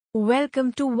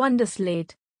Welcome to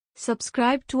Wonderslate.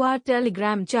 Subscribe to our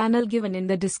Telegram channel given in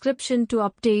the description to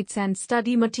updates and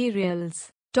study materials.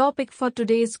 Topic for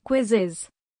today's quiz is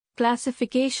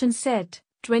Classification Set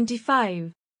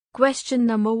 25. Question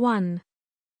number 1.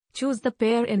 Choose the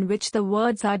pair in which the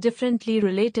words are differently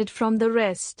related from the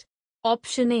rest.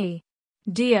 Option A.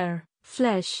 Deer,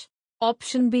 flesh.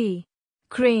 Option B.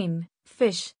 Crane,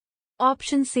 fish.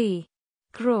 Option C.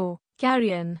 Crow,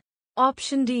 carrion.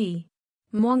 Option D.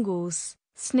 Mongoose,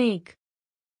 snake.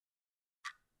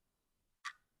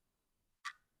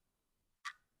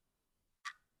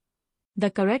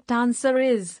 The correct answer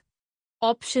is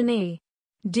Option A.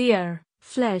 Deer,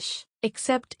 flesh,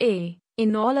 except A.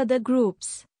 In all other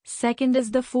groups, second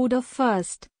is the food of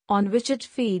first, on which it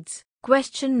feeds.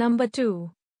 Question number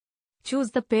 2.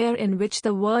 Choose the pair in which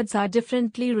the words are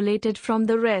differently related from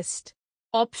the rest.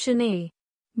 Option A.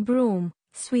 Broom,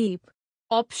 sweep.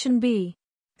 Option B.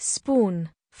 Spoon,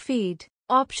 feed.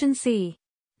 Option C.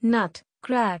 Nut,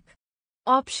 crack.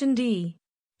 Option D.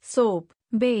 Soap,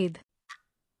 bathe.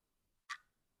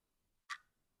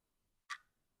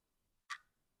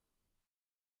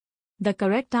 The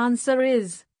correct answer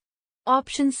is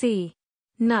Option C.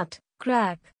 Nut,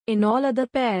 crack. In all other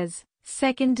pairs,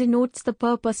 second denotes the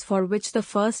purpose for which the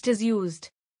first is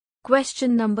used.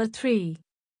 Question number 3.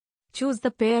 Choose the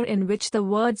pair in which the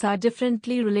words are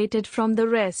differently related from the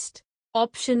rest.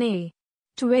 Option A.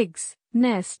 Twigs,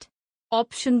 nest.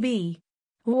 Option B.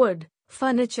 Wood,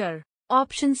 furniture.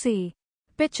 Option C.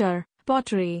 Pitcher,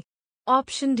 pottery.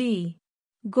 Option D.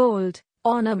 Gold,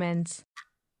 ornaments.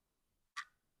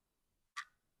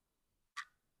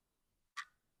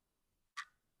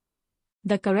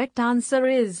 The correct answer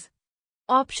is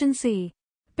Option C.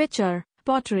 Pitcher,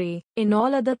 pottery. In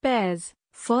all other pairs,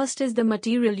 first is the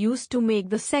material used to make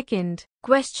the second.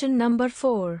 Question number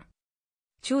 4.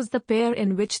 Choose the pair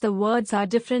in which the words are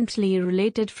differently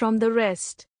related from the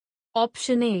rest.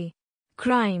 Option A.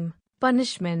 Crime,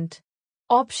 punishment.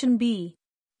 Option B.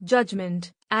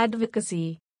 Judgment,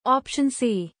 advocacy. Option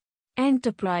C.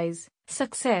 Enterprise,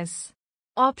 success.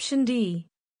 Option D.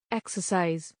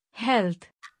 Exercise, health.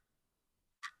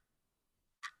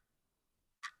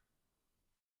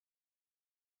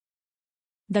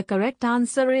 The correct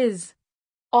answer is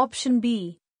Option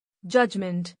B.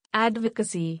 Judgment,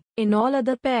 advocacy. In all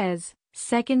other pairs,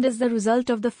 second is the result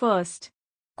of the first.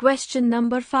 Question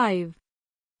number 5.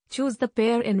 Choose the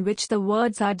pair in which the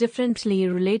words are differently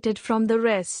related from the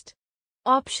rest.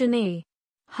 Option A.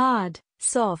 Hard,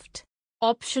 soft.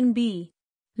 Option B.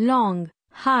 Long,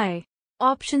 high.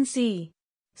 Option C.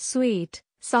 Sweet,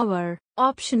 sour.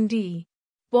 Option D.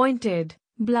 Pointed,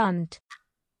 blunt.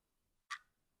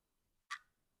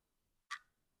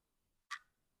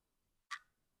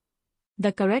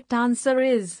 The correct answer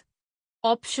is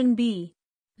Option B.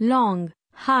 Long,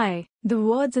 high. The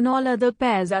words in all other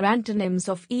pairs are antonyms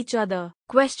of each other.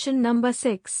 Question number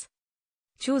 6.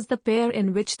 Choose the pair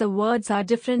in which the words are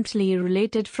differently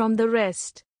related from the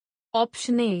rest.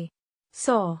 Option A.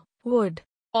 Saw, wood.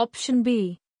 Option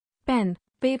B. Pen,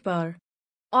 paper.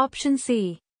 Option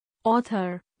C.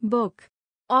 Author, book.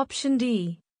 Option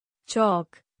D.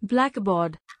 Chalk,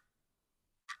 blackboard.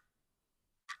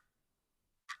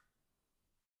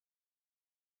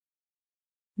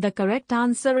 The correct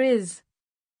answer is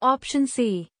Option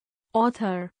C.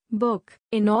 Author, book.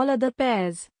 In all other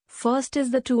pairs, first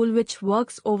is the tool which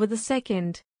works over the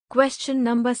second. Question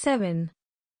number 7.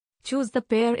 Choose the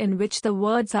pair in which the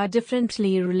words are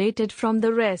differently related from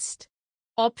the rest.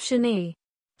 Option A.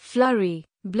 Flurry,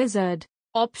 blizzard.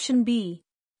 Option B.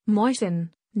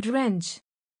 Moisten, drench.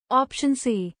 Option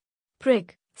C.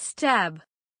 Prick, stab.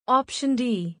 Option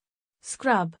D.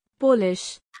 Scrub,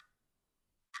 polish.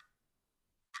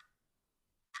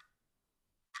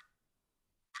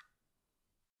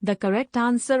 The correct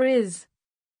answer is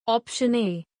Option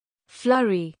A.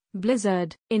 Flurry,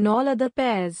 blizzard. In all other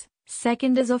pairs,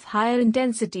 second is of higher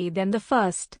intensity than the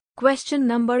first. Question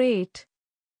number 8.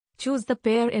 Choose the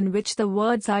pair in which the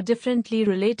words are differently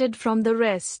related from the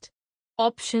rest.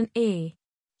 Option A.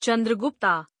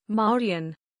 Chandragupta,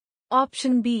 Mauryan.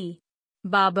 Option B.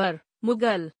 Babur,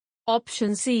 Mughal.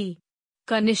 Option C.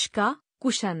 Kanishka,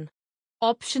 Kushan.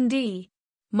 Option D.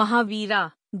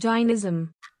 Mahavira,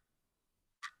 Jainism.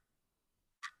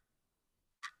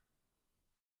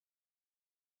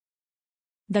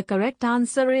 The correct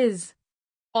answer is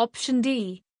Option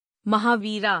D.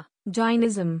 Mahavira,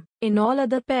 Jainism. In all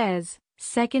other pairs,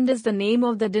 second is the name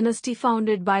of the dynasty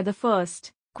founded by the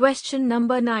first. Question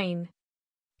number 9.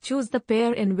 Choose the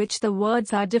pair in which the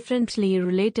words are differently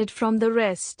related from the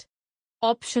rest.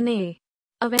 Option A.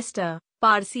 Avesta,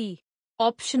 Parsi.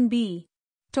 Option B.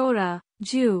 Torah,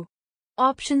 Jew.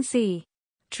 Option C.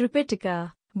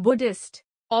 Tripitaka, Buddhist.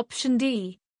 Option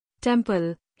D.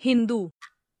 Temple, Hindu.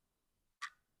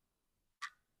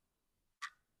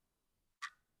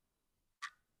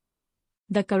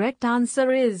 The correct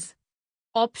answer is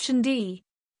option D.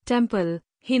 Temple,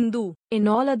 Hindu. In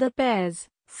all other pairs,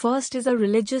 first is a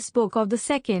religious book of the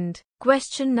second.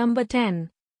 Question number 10.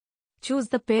 Choose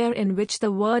the pair in which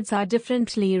the words are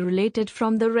differently related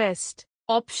from the rest.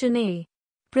 Option A.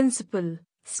 Principal,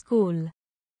 school.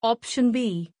 Option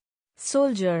B.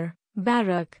 Soldier,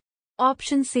 barrack.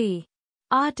 Option C.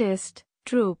 Artist,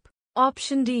 troupe.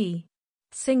 Option D.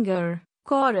 Singer,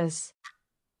 chorus.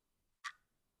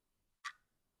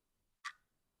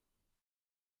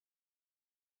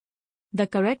 The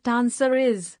correct answer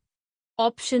is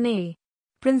option A.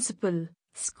 Principal,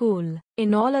 school.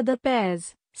 In all other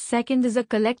pairs, second is a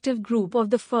collective group of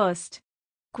the first.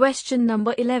 Question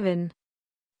number 11.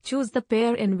 Choose the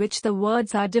pair in which the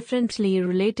words are differently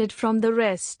related from the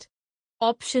rest.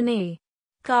 Option A.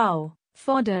 Cow,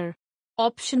 fodder.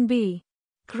 Option B.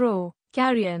 Crow,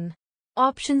 carrion.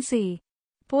 Option C.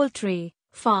 Poultry,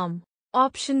 farm.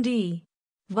 Option D.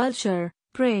 Vulture,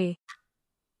 prey.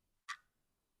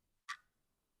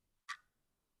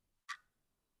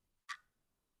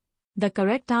 The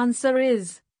correct answer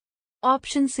is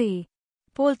option C.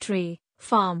 Poultry,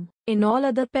 farm. In all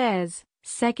other pairs,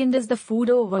 second is the food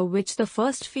over which the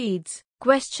first feeds.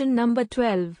 Question number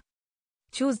 12.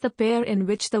 Choose the pair in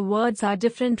which the words are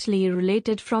differently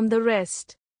related from the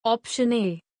rest. Option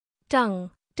A.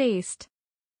 Tongue, taste.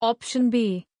 Option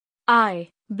B. Eye,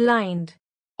 blind.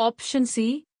 Option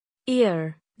C.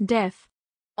 Ear, deaf.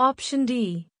 Option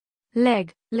D.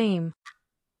 Leg, lame.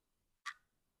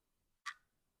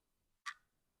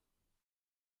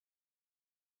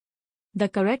 The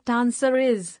correct answer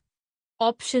is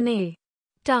option A.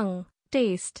 Tongue,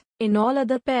 taste. In all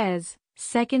other pairs,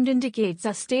 second indicates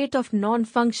a state of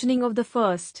non-functioning of the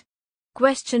first.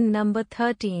 Question number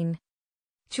 13.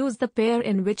 Choose the pair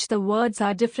in which the words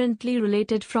are differently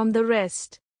related from the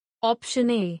rest.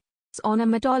 Option A.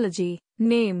 Ornithology,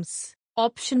 names.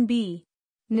 Option B.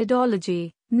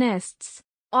 Nidology, nests.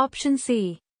 Option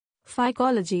C.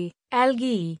 Phycology,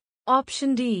 algae.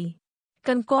 Option D.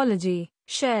 Conchology,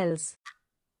 shells.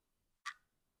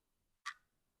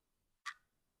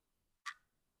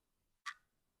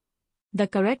 The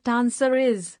correct answer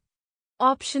is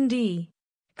option D.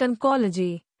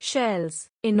 Conchology, shells.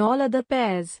 In all other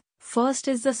pairs, first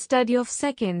is the study of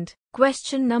second.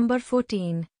 Question number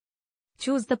 14.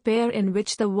 Choose the pair in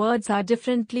which the words are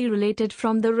differently related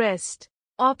from the rest.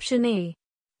 Option A.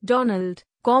 Donald,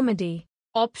 comedy.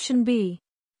 Option B.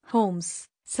 Holmes,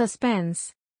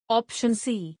 suspense. Option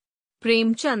C.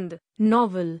 Premchand,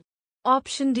 novel.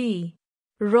 Option D.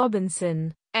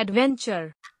 Robinson,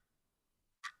 adventure.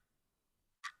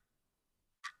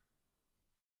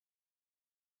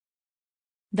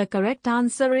 The correct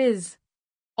answer is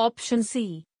option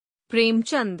C.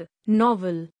 Premchand,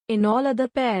 novel. In all other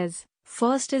pairs,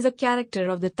 first is a character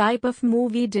of the type of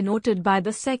movie denoted by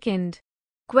the second.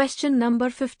 Question number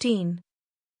 15.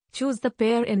 Choose the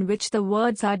pair in which the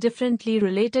words are differently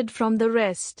related from the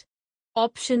rest.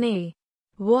 Option A.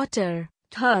 Water,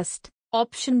 thirst.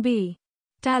 Option B.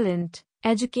 Talent,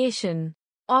 education.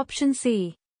 Option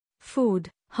C. Food,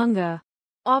 hunger.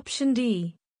 Option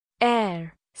D.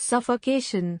 Air,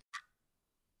 suffocation.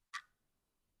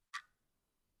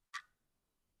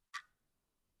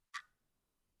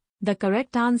 The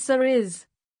correct answer is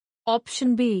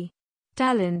option B.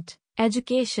 Talent,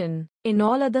 education. In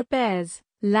all other pairs,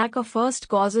 lack of first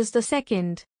causes the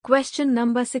second. Question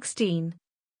number 16.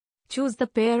 Choose the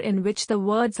pair in which the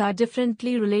words are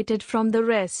differently related from the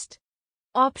rest.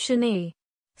 Option A.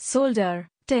 Solder,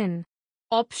 tin.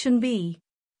 Option B.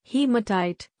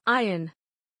 Hematite, iron.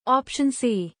 Option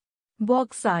C.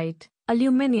 Bauxite,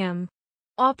 aluminium.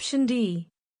 Option D.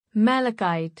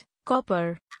 Malachite,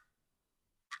 copper.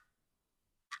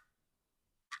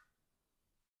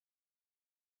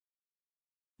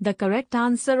 The correct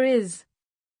answer is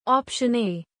option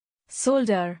A.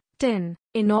 Solder, tin.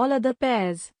 In all other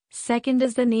pairs, second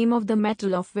is the name of the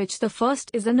metal of which the first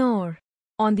is an ore.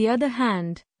 On the other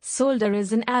hand, solder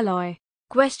is an alloy.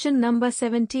 Question number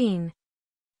 17.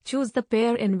 Choose the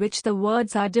pair in which the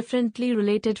words are differently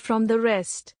related from the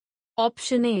rest.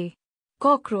 Option A.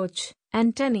 Cockroach,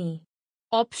 antennae.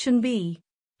 Option B.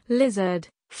 Lizard,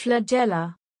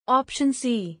 flagella. Option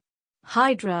C.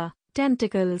 Hydra,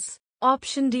 tentacles.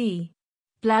 Option D.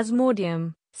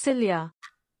 Plasmodium, cilia.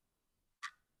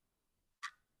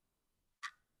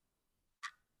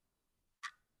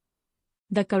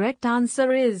 The correct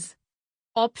answer is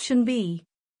option B.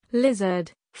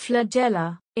 Lizard,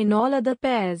 flagella. In all other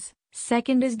pairs,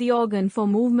 Second is the organ for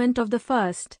movement of the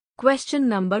first. Question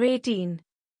number 18.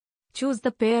 Choose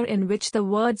the pair in which the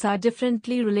words are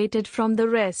differently related from the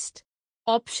rest.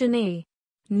 Option A.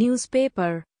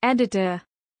 Newspaper, editor.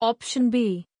 Option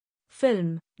B.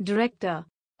 Film, director.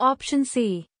 Option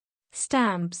C.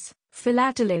 Stamps,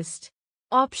 philatelist.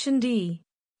 Option D.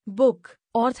 Book,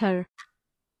 author.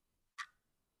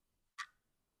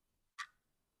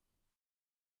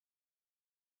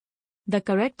 The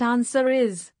correct answer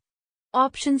is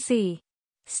Option C.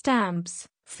 Stamps,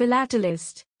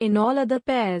 philatelist. In all other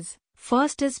pairs,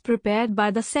 first is prepared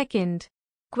by the second.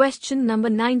 Question number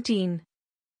 19.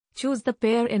 Choose the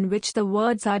pair in which the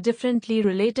words are differently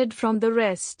related from the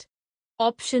rest.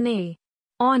 Option A.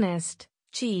 Honest,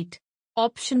 cheat.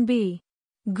 Option B.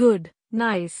 Good,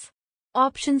 nice.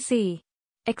 Option C.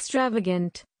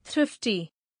 Extravagant,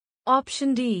 thrifty.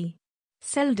 Option D.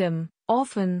 Seldom,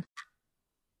 often.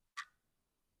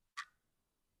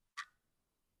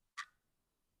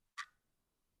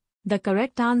 The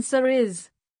correct answer is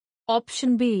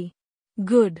Option B.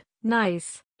 Good,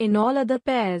 nice. In all other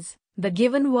pairs, the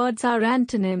given words are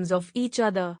antonyms of each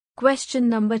other. Question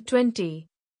number 20.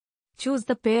 Choose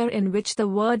the pair in which the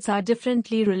words are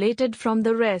differently related from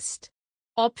the rest.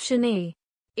 Option A.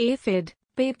 Aphid,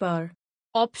 paper.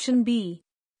 Option B.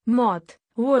 Moth,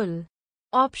 wool.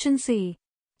 Option C.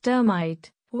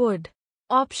 Termite, wood.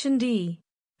 Option D.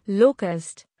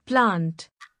 Locust, plant.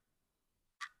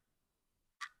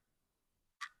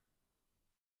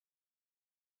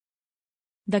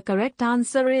 The correct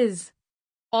answer is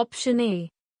Option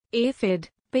A. Aphid,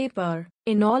 paper.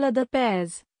 In all other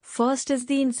pairs, first is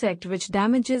the insect which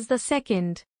damages the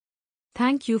second.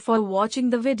 Thank you for watching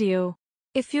the video.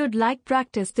 If you'd like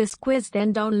practice this quiz,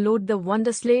 then download the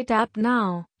Wonderslate app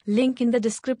now. Link in the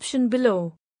description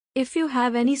below. If you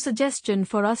have any suggestion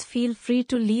for us, feel free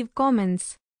to leave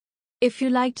comments. If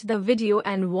you liked the video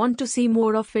and want to see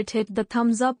more of it, hit the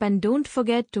thumbs up and don't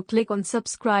forget to click on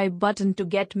subscribe button to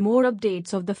get more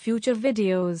updates of the future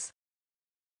videos.